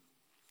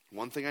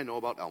 One thing I know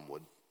about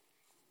Elmwood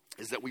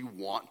is that we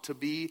want to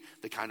be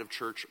the kind of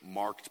church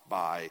marked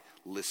by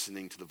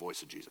listening to the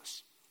voice of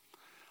Jesus.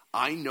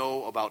 I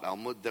know about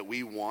Elmwood that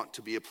we want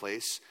to be a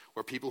place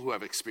where people who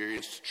have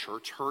experienced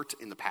church hurt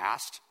in the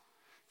past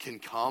can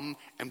come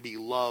and be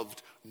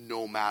loved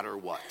no matter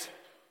what.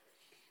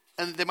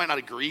 And they might not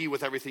agree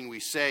with everything we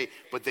say,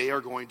 but they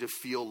are going to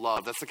feel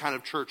love. That's the kind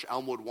of church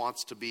Elmwood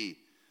wants to be,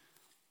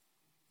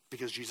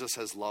 because Jesus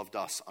has loved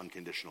us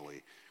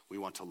unconditionally. We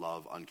want to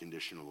love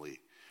unconditionally.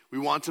 We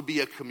want to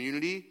be a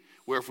community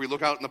where if we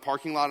look out in the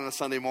parking lot on a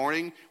Sunday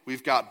morning,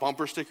 we've got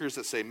bumper stickers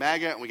that say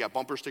MAGA and we got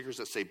bumper stickers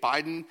that say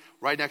Biden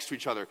right next to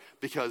each other,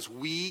 because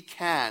we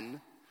can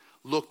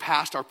look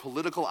past our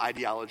political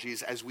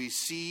ideologies as we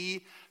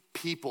see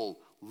people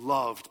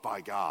loved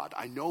by God.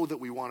 I know that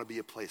we want to be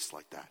a place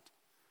like that.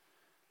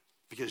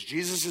 Because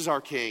Jesus is our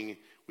King,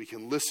 we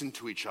can listen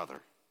to each other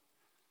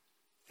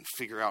and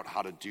figure out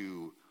how to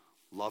do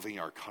loving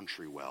our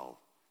country well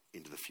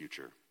into the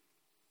future.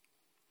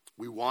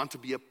 We want to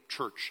be a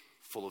church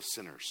full of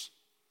sinners.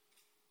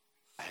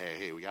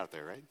 Hey, we got it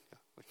there, right?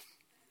 Yeah.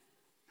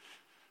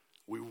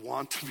 We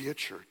want to be a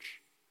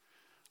church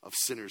of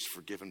sinners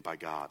forgiven by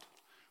God.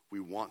 We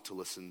want to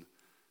listen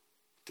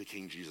to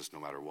King Jesus no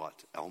matter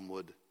what.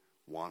 Elmwood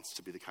wants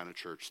to be the kind of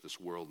church this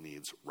world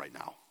needs right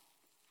now.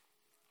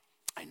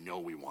 I know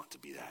we want to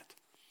be that.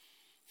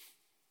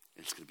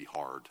 And it's going to be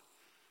hard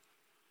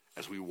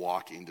as we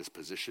walk into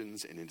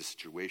positions and into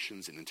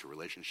situations and into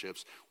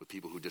relationships with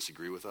people who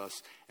disagree with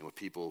us and with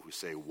people who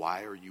say,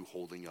 why are you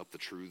holding up the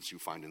truths you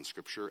find in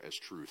Scripture as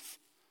truth?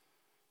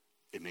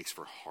 It makes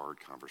for hard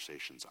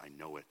conversations. I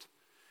know it.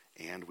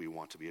 And we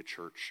want to be a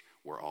church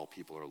where all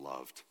people are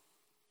loved.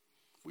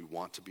 We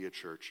want to be a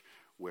church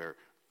where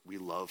we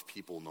love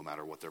people no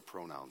matter what their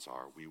pronouns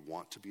are. We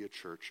want to be a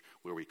church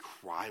where we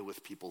cry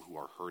with people who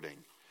are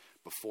hurting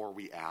before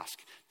we ask,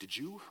 did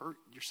you hurt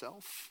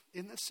yourself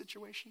in this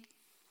situation?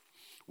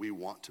 We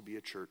want to be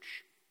a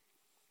church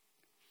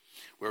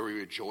where we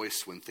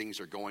rejoice when things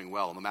are going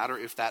well, no matter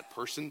if that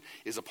person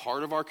is a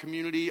part of our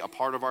community, a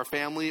part of our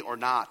family, or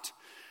not.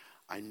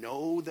 I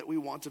know that we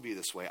want to be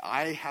this way.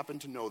 I happen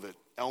to know that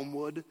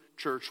Elmwood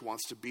Church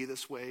wants to be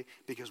this way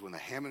because when the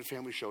Hammond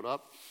family showed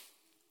up,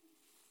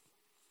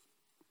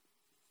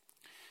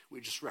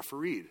 we just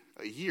refereed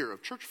a year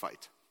of church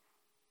fight.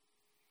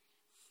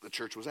 The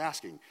church was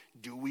asking,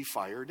 do we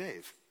fire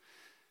Dave?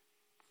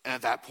 And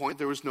at that point,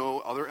 there was no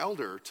other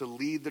elder to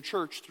lead the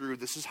church through,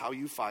 this is how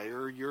you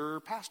fire your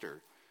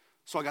pastor.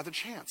 So I got the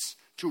chance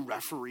to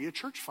referee a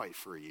church fight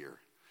for a year,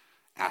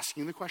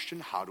 asking the question,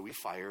 how do we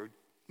fire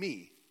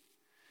me?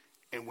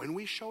 And when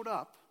we showed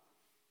up,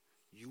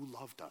 you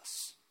loved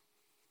us.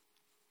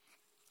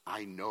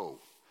 I know.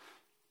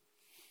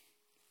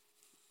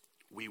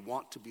 We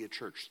want to be a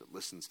church that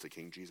listens to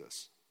King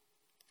Jesus.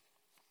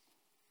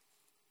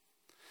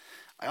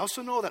 I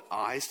also know that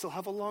I still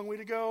have a long way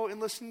to go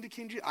in listening to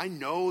King Jesus. I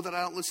know that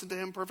I don't listen to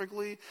him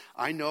perfectly.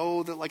 I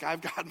know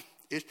that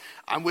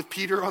I'm with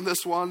Peter on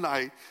this one.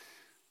 And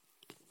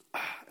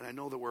I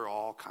know that we're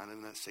all kind of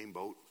in that same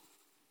boat.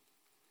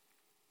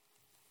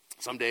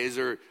 Some days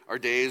are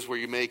days where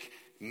you make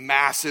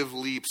massive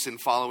leaps in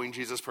following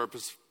Jesus'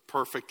 purpose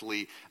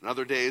perfectly. And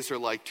other days are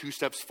like 2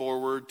 steps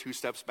forward, 2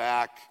 steps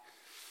back.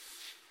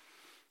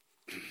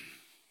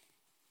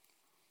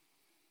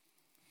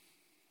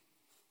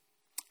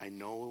 I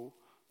know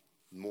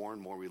more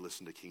and more we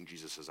listen to King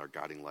Jesus as our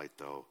guiding light,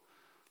 though,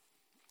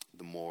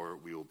 the more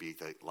we will be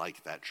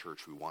like that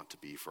church we want to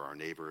be for our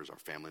neighbors, our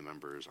family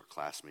members, our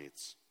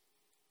classmates,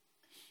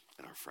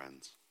 and our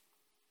friends.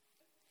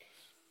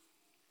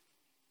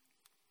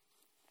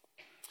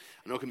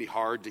 I know it can be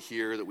hard to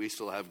hear that we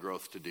still have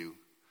growth to do.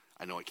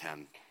 I know it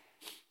can.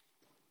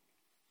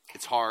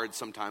 It's hard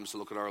sometimes to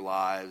look at our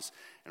lives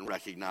and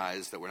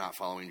recognize that we're not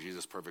following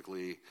Jesus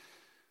perfectly.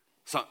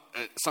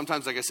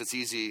 Sometimes I guess it's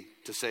easy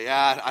to say,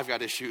 I've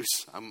got issues.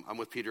 I'm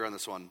with Peter on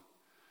this one.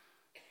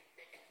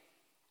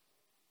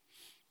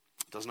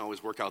 It doesn't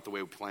always work out the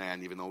way we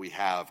plan, even though we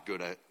have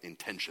good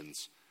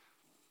intentions.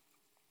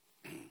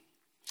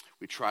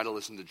 We try to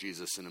listen to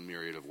Jesus in a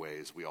myriad of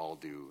ways. We all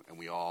do. And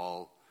we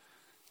all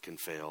can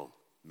fail,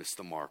 miss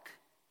the mark.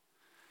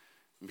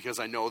 And because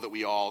I know that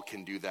we all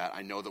can do that,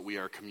 I know that we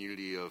are a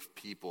community of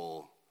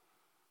people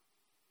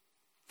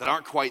that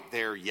aren't quite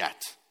there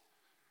yet.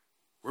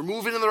 We're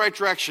moving in the right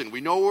direction. We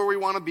know where we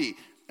want to be,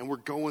 and we're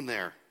going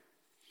there.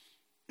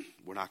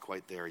 We're not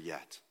quite there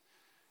yet.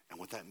 And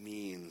what that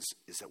means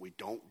is that we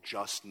don't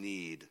just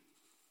need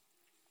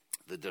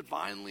the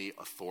divinely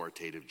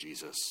authoritative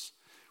Jesus.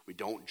 We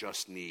don't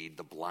just need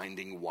the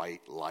blinding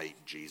white light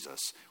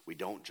Jesus. We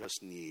don't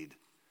just need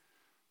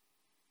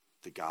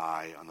the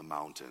guy on the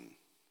mountain.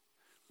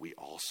 We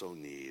also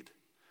need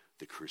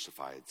the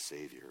crucified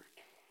Savior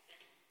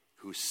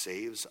who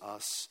saves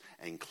us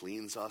and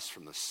cleans us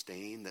from the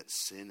stain that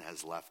sin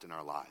has left in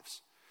our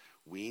lives.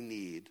 We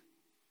need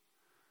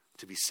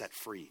to be set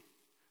free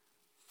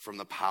from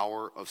the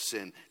power of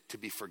sin, to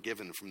be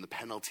forgiven from the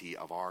penalty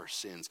of our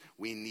sins.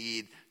 We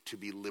need to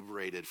be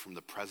liberated from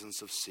the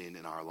presence of sin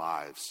in our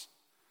lives.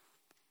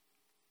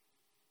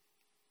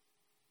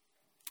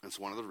 It's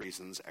one of the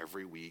reasons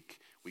every week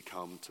we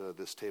come to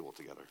this table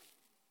together.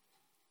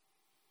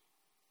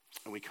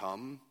 And we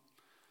come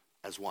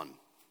as one.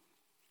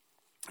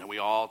 And we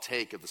all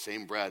take of the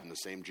same bread and the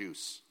same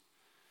juice.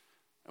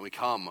 And we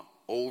come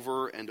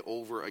over and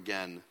over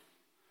again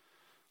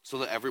so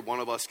that every one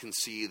of us can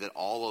see that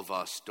all of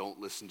us don't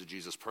listen to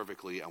Jesus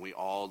perfectly, and we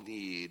all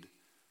need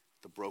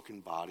the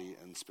broken body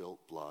and spilt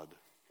blood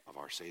of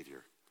our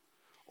Savior.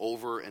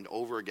 Over and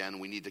over again,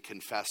 we need to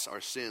confess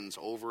our sins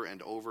over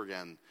and over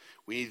again.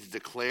 We need to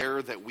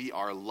declare that we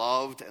are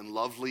loved and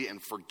lovely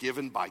and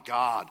forgiven by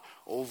God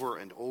over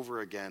and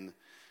over again.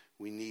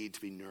 We need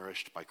to be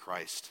nourished by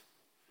Christ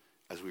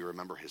as we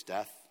remember his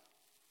death.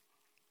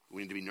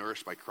 We need to be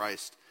nourished by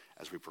Christ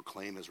as we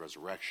proclaim his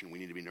resurrection. We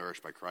need to be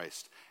nourished by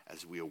Christ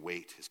as we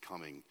await his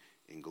coming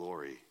in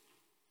glory.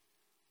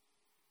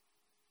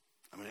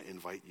 I'm going to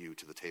invite you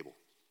to the table.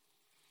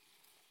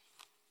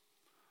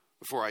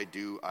 Before I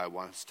do, I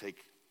want us to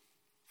take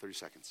 30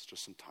 seconds,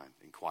 just some time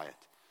in quiet,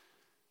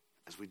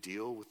 as we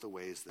deal with the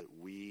ways that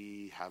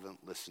we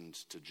haven't listened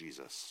to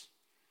Jesus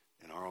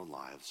in our own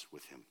lives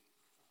with him.